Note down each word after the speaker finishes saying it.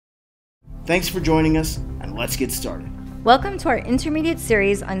Thanks for joining us, and let's get started. Welcome to our intermediate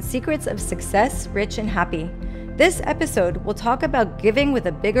series on secrets of success, rich, and happy. This episode will talk about giving with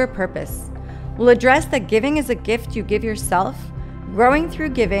a bigger purpose. We'll address that giving is a gift you give yourself, growing through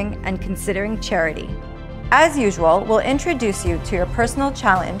giving, and considering charity. As usual, we'll introduce you to your personal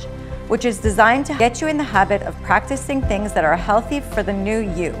challenge, which is designed to get you in the habit of practicing things that are healthy for the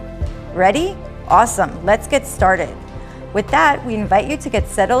new you. Ready? Awesome, let's get started. With that, we invite you to get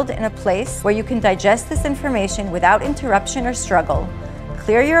settled in a place where you can digest this information without interruption or struggle,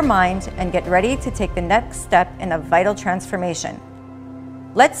 clear your mind, and get ready to take the next step in a vital transformation.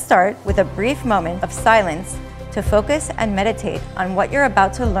 Let's start with a brief moment of silence to focus and meditate on what you're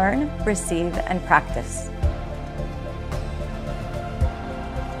about to learn, receive, and practice.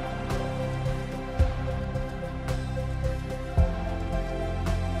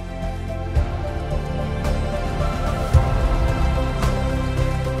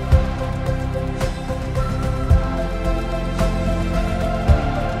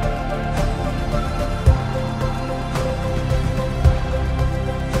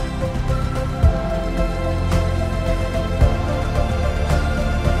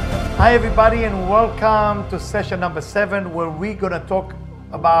 Hi everybody, and welcome to session number 7, where we're going to talk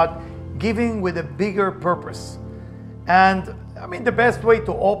about giving with a bigger purpose. And the best way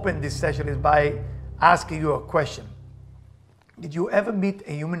to open this session is by asking you a question. Did you ever meet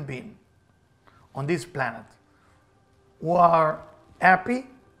a human being on this planet who are happy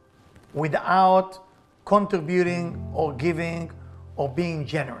without contributing or giving or being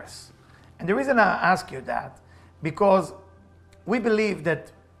generous? And the reason I ask you that, because we believe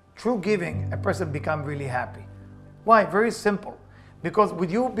that through giving, a person becomes really happy. Why? Very simple. Because would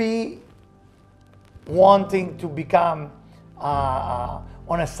you be wanting to become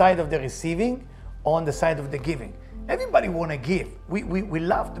on a side of the receiving or on the side of the giving? Everybody want to give. We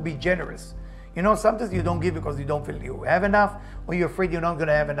love to be generous. You know, sometimes you don't give because you don't feel you have enough, or you're afraid you're not going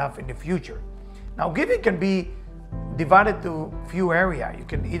to have enough in the future. Now, giving can be divided to few areas. You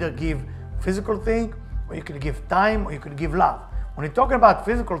can either give physical thing, or you can give time, or you can give love. When you're talking about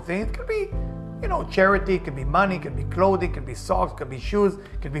physical things, it could be, charity, it could be money, it could be clothing, it could be socks, it could be shoes,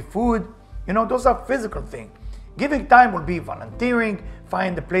 it could be food. Those are physical things. Giving time will be volunteering,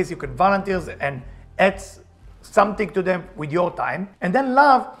 find a place you can volunteer and add something to them with your time. And then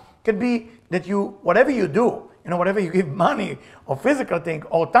love can be that whatever you do, whatever you give money or physical thing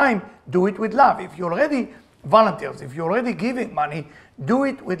or time, do it with love. If you already volunteers, if you're already giving money, do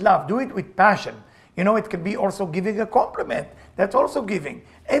it with love, do it with passion. It can be also giving a compliment. That's also giving.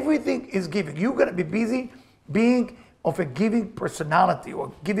 Everything is giving. You're going to be busy being of a giving personality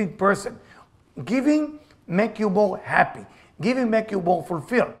or giving person. Giving make you more happy. Giving make you more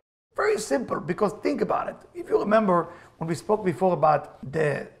fulfilled. Very simple, because think about it. If you remember when we spoke before about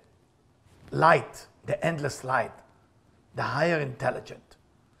the light, the endless light, the higher intelligent,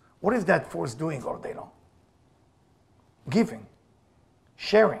 what is that force doing all day long? Giving,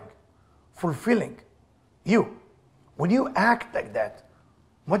 sharing, fulfilling you. When you act like that,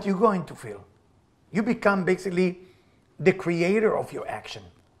 what you're going to feel? You become basically the creator of your action.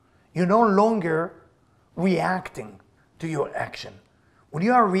 You're no longer reacting to your action. When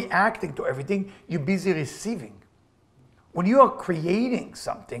you are reacting to everything, you're busy receiving. When you are creating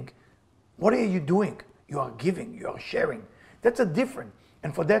something, what are you doing? You are giving, you are sharing. That's a different.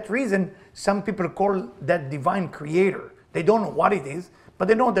 And for that reason, some people call that divine creator. They don't know what it is, but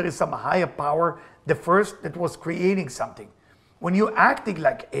they know there is some higher power, the first that was creating something. When you're acting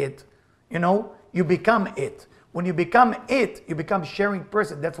like it, you become it. When you become it, you become sharing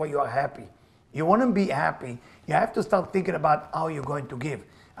person. That's why you are happy. You want to be happy, you have to start thinking about how you're going to give.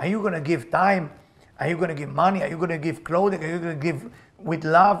 Are you going to give time? Are you going to give money? Are you going to give clothing? Are you going to give with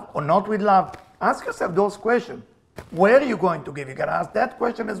love or not with love? Ask yourself those questions. Where are you going to give? You got to ask that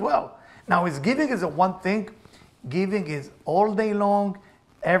question as well. Now, giving is a one thing. Giving is all day long,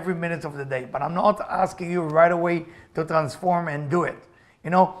 every minute of the day. But I'm not asking you right away to transform and do it.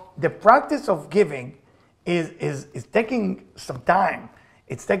 The practice of giving is taking some time.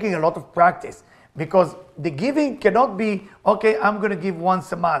 It's taking a lot of practice, because the giving cannot be, okay, I'm going to give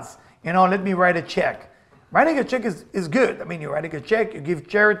once a month. Let me write a check. Writing a check is good. You're writing a check, you give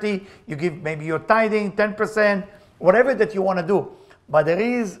charity, you give maybe your tithing, 10%, whatever that you want to do. But there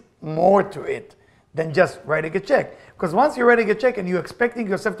is more to it than just writing a check. Because once you're writing a check and you're expecting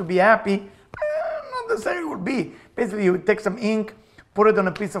yourself to be happy, not necessarily would be. Basically, you take some ink, put it on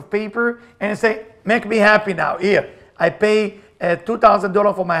a piece of paper, and you say, make me happy now. Here, I pay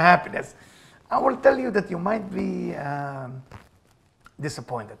 $2,000 for my happiness. I will tell you that you might be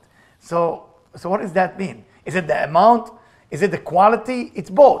disappointed. So what does that mean? Is it the amount? Is it the quality? It's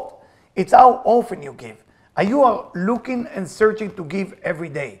both. It's how often you give. Are you are looking and searching to give every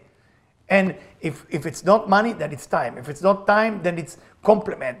day? And if it's not money, then it's time. If it's not time, then it's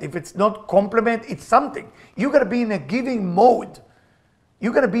compliment. If it's not compliment, it's something. You gotta be in a giving mode.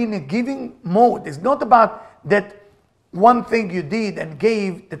 You gotta be in a giving mode. It's not about that one thing you did and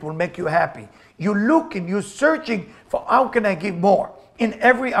gave that will make you happy. You look and you're searching for how can I give more in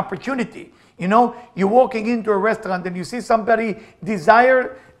every opportunity. You know, you're walking into a restaurant and you see somebody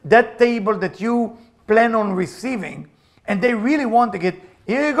desire that table that you plan on receiving, and they really want to get,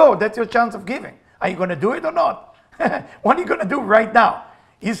 here you go, that's your chance of giving. Are you gonna do it or not? What are you gonna do right now?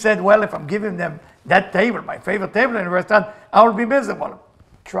 You said, well, if I'm giving them that table, my favorite table in a restaurant, I will be miserable.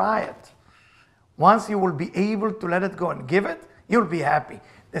 Try it. Once you will be able to let it go and give it, you'll be happy.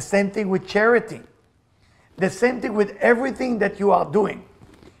 The same thing with charity. The same thing with everything that you are doing.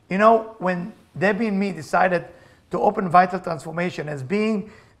 You know, when Debbie and me decided to open Vital Transformation as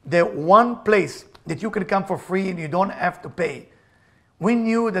being the one place that you can come for free and you don't have to pay, we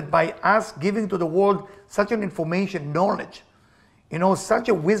knew that by us giving to the world such an information, knowledge, you know, such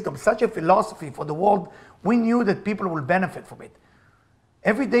a wisdom, such a philosophy for the world, we knew that people will benefit from it.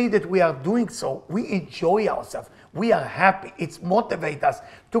 Every day that we are doing so, we enjoy ourselves. We are happy. It motivates us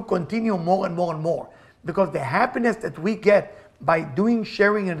to continue more and more and more, because the happiness that we get by doing,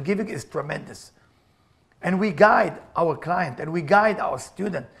 sharing, and giving is tremendous. And we guide our client, and we guide our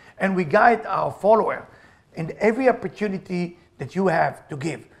student, and we guide our follower in every opportunity that you have to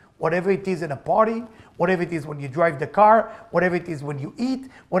give. Whatever it is in a party, whatever it is when you drive the car, whatever it is when you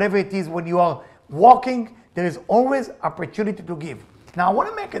eat, whatever it is when you are walking, there is always opportunity to give. Now, I want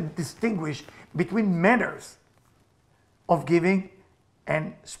to make a distinguish between manners of giving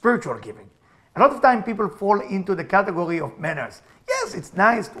and spiritual giving. A lot of time people fall into the category of manners. Yes, it's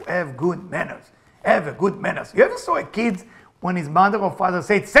nice to have good manners. Have a good manners. You ever saw a kid when his mother or father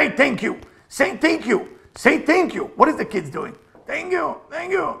said, say thank you, say thank you, say thank you. What is the kids doing? Thank you,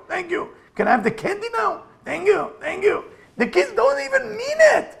 thank you, thank you. Can I have the candy now? Thank you, thank you. The kids don't even mean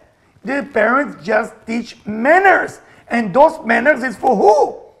it. The parents just teach manners. And those manners is for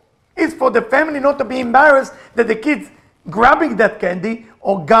who? It's for the family not to be embarrassed that the kids grabbing that candy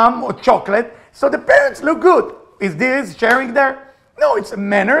or gum or chocolate, so the parents look good. Is this sharing there? No, it's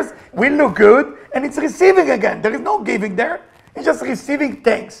manners. We look good, and it's receiving again. There is no giving there. It's just receiving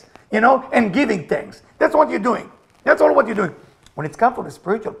thanks, you know, and giving thanks. That's what you're doing. That's all what you're doing. When it's come from a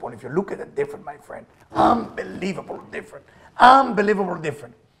spiritual point, if you look at it different, my friend, unbelievable different. Unbelievable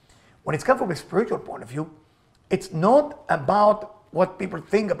different. When it's come from a spiritual point of view, it's not about what people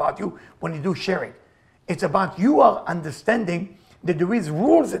think about you when you do sharing. It's about you are understanding that there is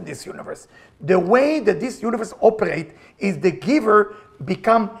rules in this universe. The way that this universe operates is the giver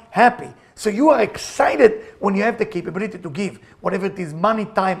become happy. So you are excited when you have the capability to give, whatever it is, money,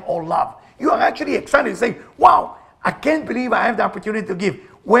 time, or love. You are actually excited to say, wow, I can't believe I have the opportunity to give.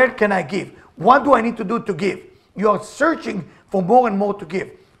 Where can I give? What do I need to do to give? You are searching for more and more to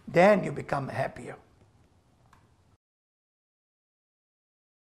give. Then you become happier.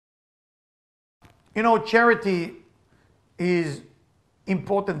 You know, charity is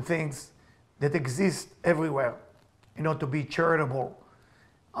important things that exist everywhere, you know, to be charitable.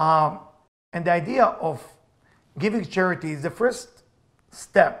 And the idea of giving charity is the first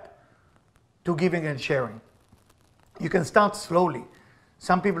step to giving and sharing. You can start slowly.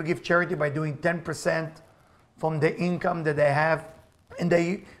 Some people give charity by doing 10% from the income that they have, and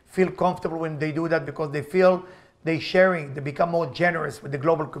they feel comfortable when they do that because they feel they're sharing, they become more generous with the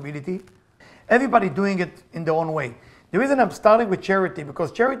global community. Everybody doing it in their own way. The reason I'm starting with charity,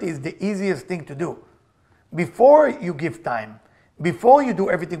 because charity is the easiest thing to do. Before you give time, before you do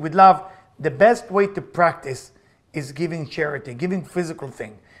everything with love, the best way to practice is giving charity, giving physical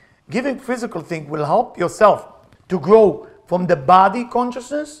thing. Giving physical thing will help yourself to grow from the body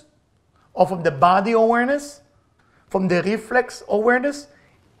consciousness, or from the body awareness, from the reflex awareness,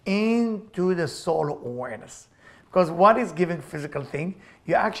 into the soul awareness. Because what is giving physical thing?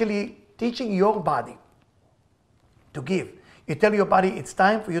 You're actually teaching your body to give. You tell your body it's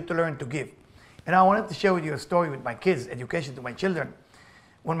time for you to learn to give. And I wanted to share with you a story with my kids, education to my children.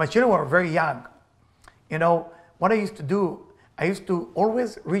 When my children were very young, you know, what I used to do, I used to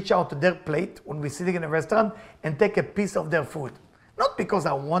always reach out to their plate when we're sitting in a restaurant and take a piece of their food. Not because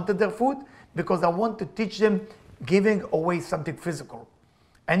I wanted their food, because I want to teach them giving away something physical.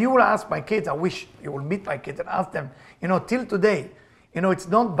 And you will ask my kids, I wish you will meet my kids and ask them, you know, till today, you know, it's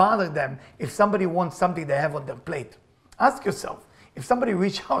not bother them if somebody wants something they have on their plate. Ask yourself, if somebody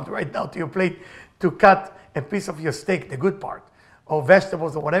reach out right now to your plate to cut a piece of your steak, the good part, or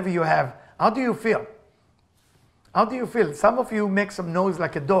vegetables or whatever you have, how do you feel? How do you feel? Some of you make some noise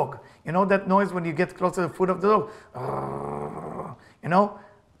like a dog. You know that noise when you get close to the foot of the dog? You know,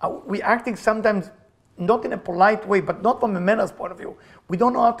 we're acting sometimes not in a polite way, but not from a manners point of view. We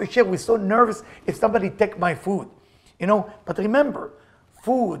don't know how to share. We're so nervous if somebody take my food. You know, but remember,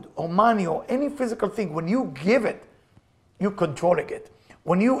 food or money or any physical thing, when you give it, you're controlling it.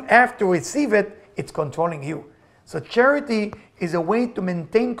 When you have to receive it, it's controlling you. So charity is a way to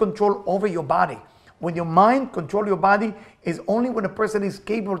maintain control over your body. When your mind controls your body is only when a person is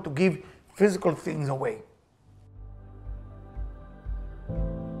capable to give physical things away.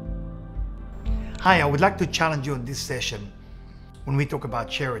 Hi, I would like to challenge you in this session when we talk about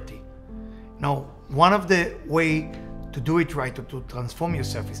charity. Now, one of the way to do it right, to transform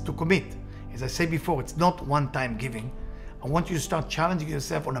yourself, is to commit. As I said before, it's not one-time giving. I want you to start challenging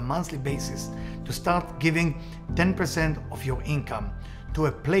yourself on a monthly basis to start giving 10% of your income to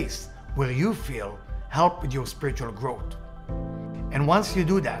a place where you feel help with your spiritual growth. And once you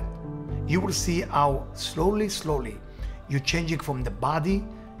do that, you will see how slowly you're changing from the body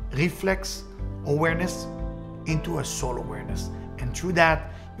reflex awareness into a soul awareness. And through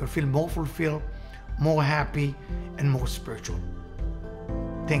that, you'll feel more fulfilled, more happy, and more spiritual.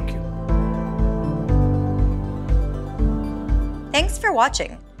 Thank you. Thanks for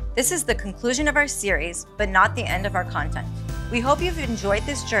watching. This is the conclusion of our series, but not the end of our content. We hope you've enjoyed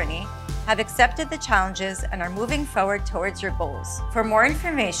this journey, have accepted the challenges, and are moving forward towards your goals. For more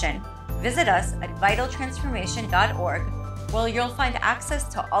information, visit us at vitaltransformation.org, where you'll find access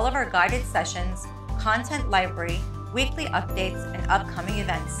to all of our guided sessions, content library, weekly updates, and upcoming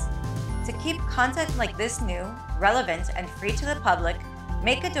events. To keep content like this new, relevant, and free to the public,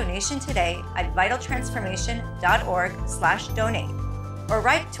 make a donation today at vitaltransformation.org/donate, or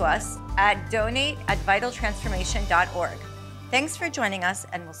write to us at donate@vitaltransformation.org. Thanks for joining us,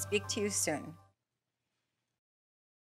 and we'll speak to you soon.